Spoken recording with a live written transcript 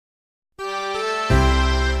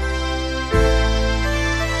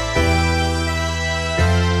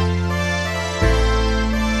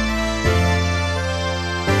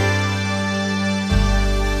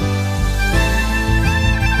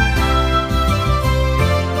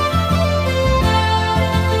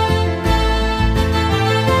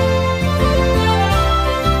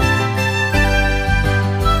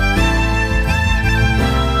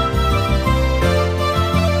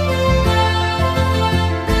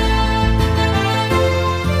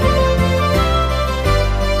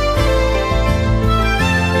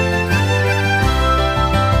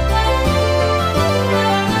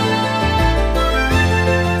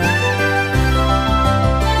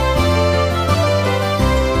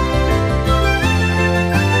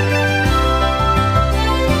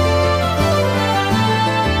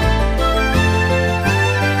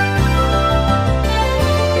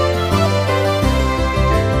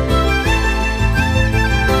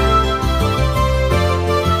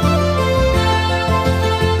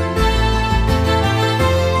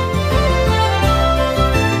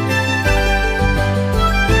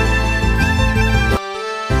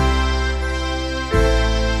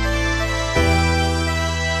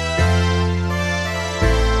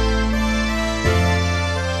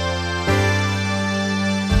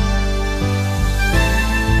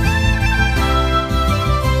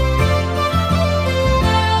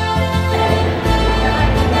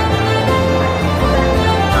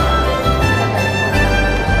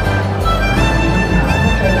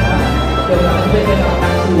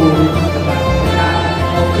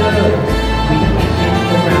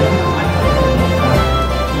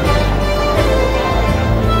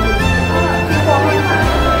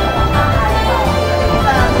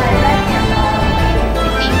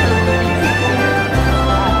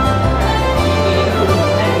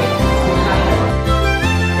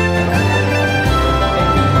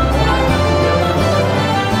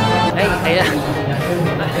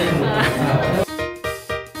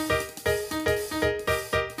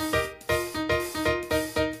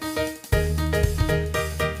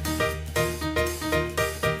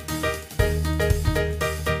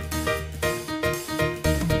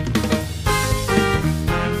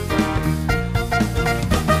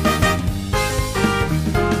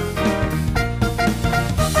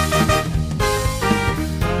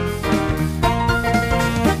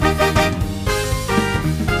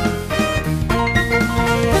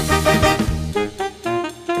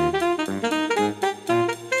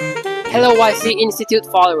Hello YZinstitute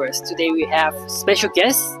followers. Today we have special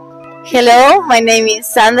guests. Hello, my name is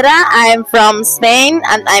Sandra. I'm from Spain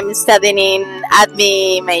and I'm studying in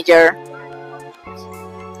ADMI major.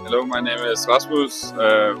 Hello, my name is Rasmus.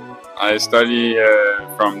 I study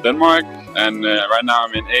from Denmark and right now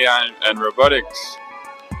I'm in AI and robotics.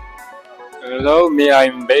 Hello,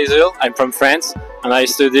 I'm Basil. I'm from France and I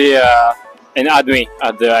study in ADMI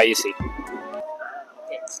at the IEC.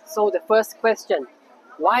 Okay, so the first question,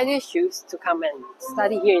 why did you choose to come and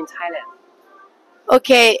study here in Thailand?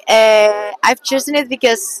 Okay, I've chosen it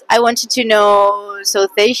because I wanted to know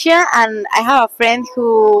South Asia, and I have a friend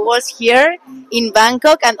who was here in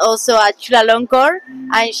Bangkok and also at Chula,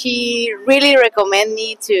 and she really recommended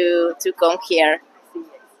me to come here.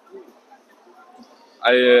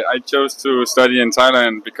 I chose to study in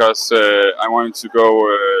Thailand because I wanted to go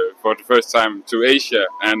for the first time to Asia,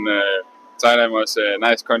 and Thailand was a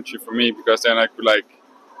nice country for me because then I could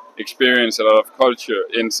experience a lot of culture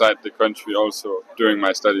inside the country also during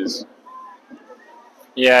my studies.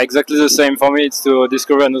 Yeah, exactly the same for me. It's to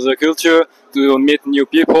discover another culture, to meet new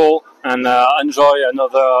people, and enjoy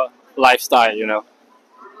another lifestyle, you know.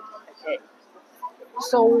 Okay.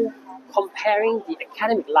 So, comparing the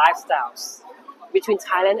academic lifestyles between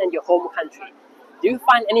Thailand and your home country, do you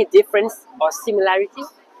find any difference or similarity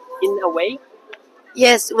in a way?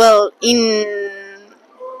 Yes, well,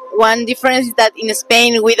 one difference is that in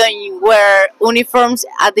Spain we don't wear uniforms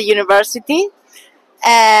at the university,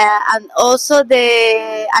 and also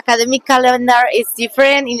the academic calendar is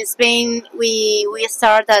different. In Spain we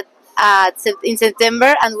start in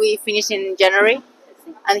September and we finish in January,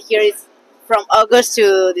 and here it's from August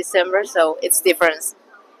to December, so it's different.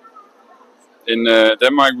 In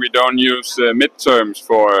Denmark we don't use midterms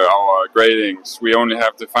for our gradings. We only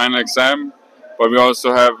have the final exam, but we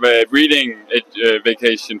also have a reading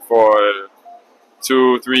vacation for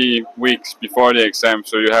 2-3 weeks before the exam,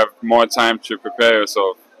 so you have more time to prepare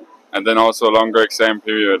yourself, and then also a longer exam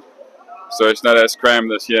period. So it's not as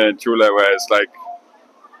crammed as here in Chula, where it's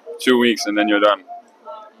 2 weeks and then you're done.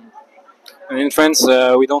 And in France,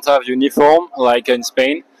 we don't have uniform like in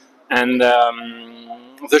Spain, and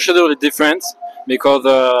the schedule is different because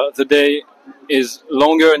the day is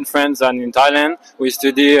longer in France than in Thailand.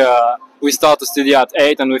 We start to study at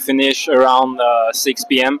 8 and we finish around 6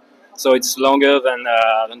 p.m. So it's longer than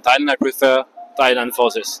Thailand. I prefer Thailand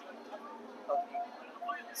for this.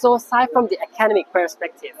 So aside from the academic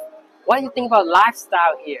perspective, what do you think about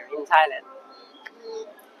lifestyle here in Thailand?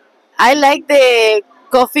 I like the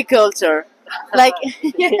coffee culture.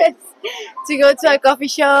 Yes, to go to a coffee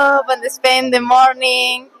shop and spend the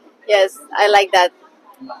morning. Yes, I like that.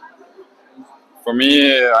 For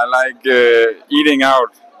me, I like eating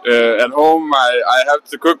out. At home, I have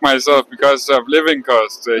to cook myself because of living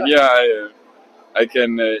costs. Here, I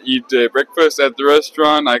can eat breakfast at the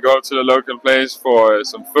restaurant. I go to the local place for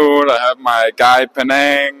some food. I have my Gai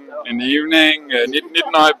Penang in the evening, Nit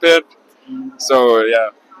Noi Pit. So yeah,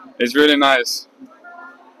 it's really nice.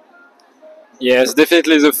 Yes,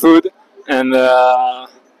 definitely the food, and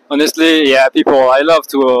honestly, yeah, people. I love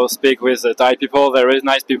to speak with the Thai people. They're really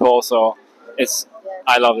nice people, so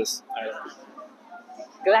I love this.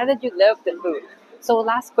 Glad that you love the food. So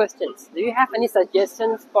last questions. Do you have any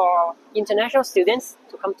suggestions for international students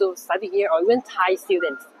to come to study here, or even Thai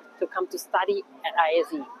students to come to study at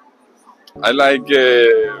ISE? I like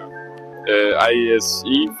ISE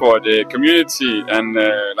for the community, and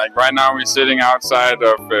right now we're sitting outside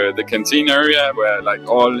of the canteen area where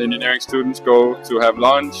all engineering students go to have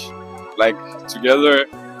lunch together.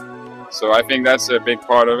 So I think that's a big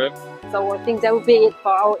part of it. So I think that will be it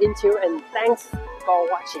for our interview, and thanks for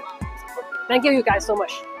watching. Thank you guys so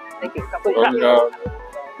much. Thank you.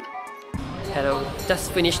 Hello,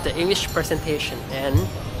 just finished the English presentation, and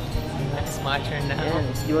it's my turn now. Yeah,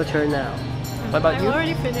 it's your turn now. What about you? I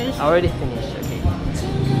already finished. Already finished, okay.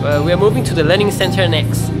 Well, we are moving to the learning center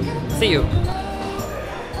next. See you.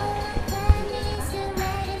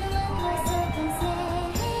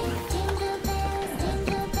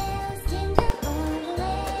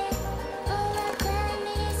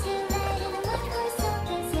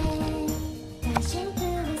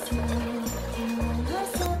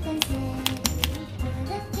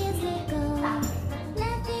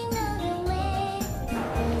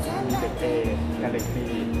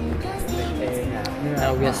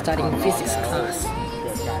 Now we are studying physics class.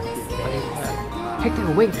 Take it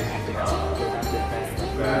away.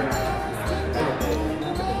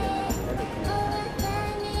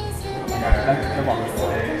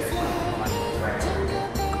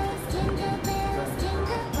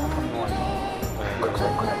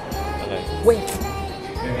 Wait.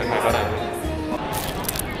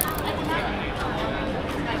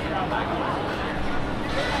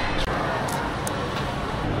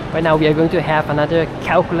 Right now we are going to have another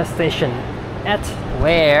calculus session at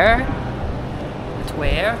where? At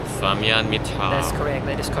where? Samyan Midtown. That's correct.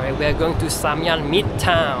 That is correct. We are going to Samyan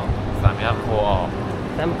Midtown. Samyan Co-op.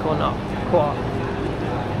 Samkono. Cool.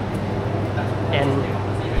 And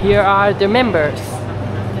here are the members.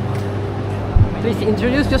 Please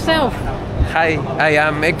introduce yourself. Hi, I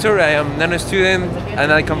am Hector. I am nano student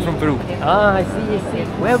and I come from Peru. Ah, I see, I see.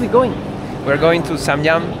 Where are we going? We're going to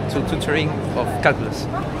Samyam to tutoring of calculus.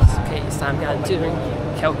 Okay, Samyan tutoring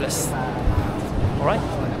calculus. Alright.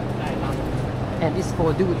 And this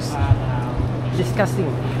four dudes discussing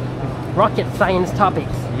rocket science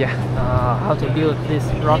topics. Yeah. How to build this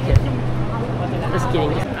rocket. Just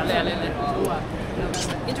kidding.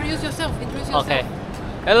 Introduce yourself. Introduce yourself. Okay.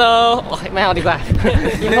 Hello ไม่เอาดีกว่า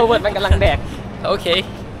อินโทรเวิร์ดมันกำลังแดก โอเค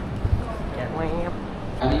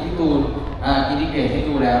อันนี้ที่ตูนอินดิเกรตให้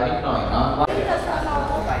ดูแล้วนิดหน่อยเนาะว่า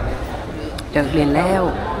จะเรียนแล้ว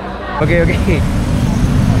Okay, okay.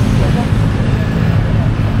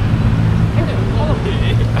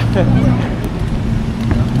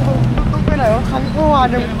 ไปไหนวะครั้งเมื่อวาน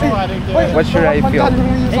ยัง What should I วัน feel? จันทร์ยัง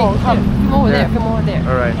มีสองคัน Come over there, come over there.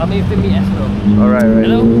 Alright. Or maybe me as well. Alright, right.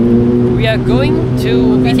 Hello. We are going to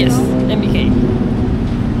BTS MBK.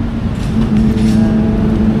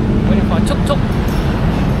 Waiting for tuk tuk.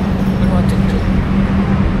 Waiting for tuk tuk.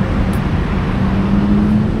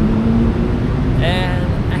 And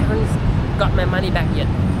I haven't got my money back yet.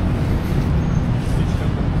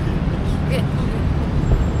 Okay.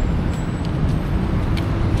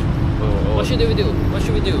 What should we do? What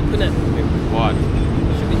should we do? Kunan, What?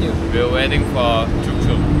 what should we do? We're waiting for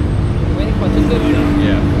tuk-tuk. Waiting for tuk tuk.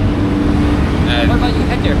 Yeah. What And about you,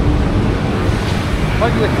 Hector? What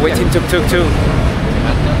do you Hector? Waiting tuk too.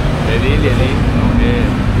 really. Okay.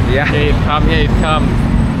 Yeah. Here it come. Here it come.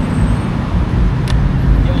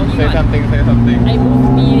 You're only Say one. something. Say something. I move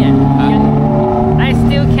me. I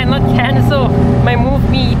still cannot cancel my move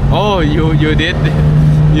me. Oh, you did.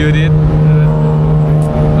 You did.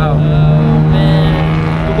 Oh man.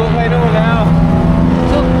 กูก็ไม่รู้แล้ว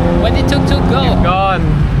Tuk, when did tuk tuk go? Gone.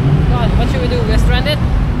 God, what should we do? We're stranded.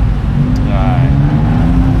 Right.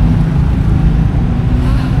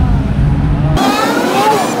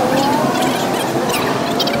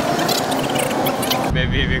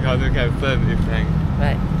 Maybe because we cancel this thing.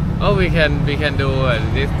 Right. Oh, we can do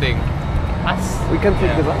this thing. Us. We can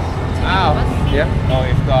take the bus. Ow. Yeah. No,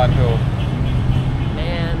 it's gone too.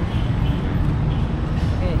 Man.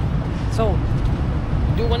 Okay. So,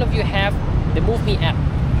 do one of you have the Move Me app?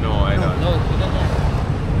 No, I don't. No, you don't have.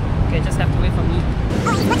 Okay, just have to wait for me.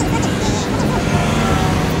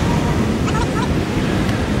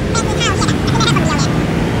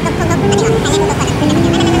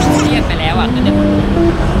 เรียกไปแล้วอ่ะเดี๋ยว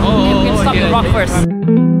You can stop the rock first.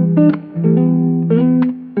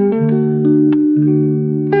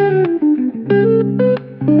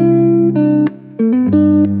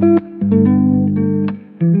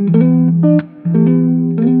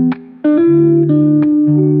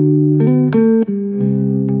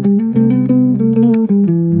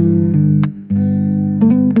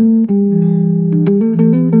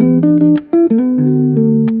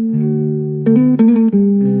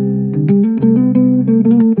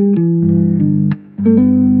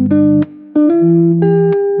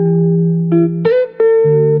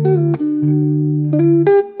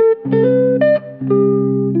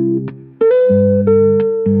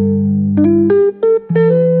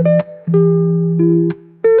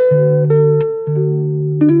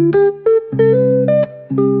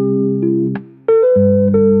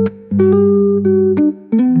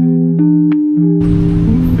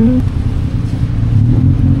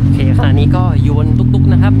ขณะนี้ก็อยู่บนตุก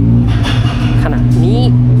ๆนะครับขณะนี้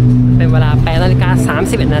เป็นเวลา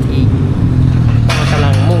8:31 นาทีก็กำลั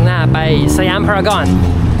งมุ่งหน้าไปสยามพารากอน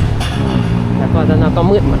แล้วก็ตอนนั้นก็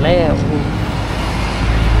มืดหมดแล้ว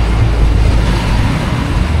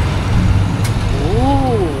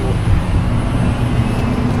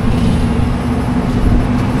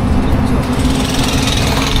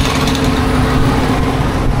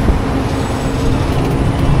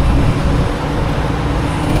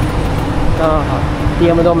ก็เตรี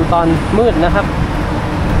ยมมาดมตอนมืดนะครับ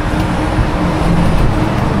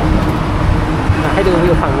ให้ดูวิ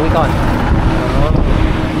วฝั่งนี้ก่อน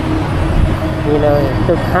นี่เลย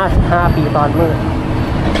ตึก55 ปีตอนมืด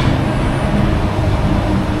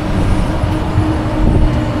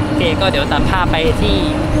โอเคก็เดี๋ยวตัดภาพไปที่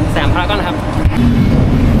สยามพารากอนนะครับ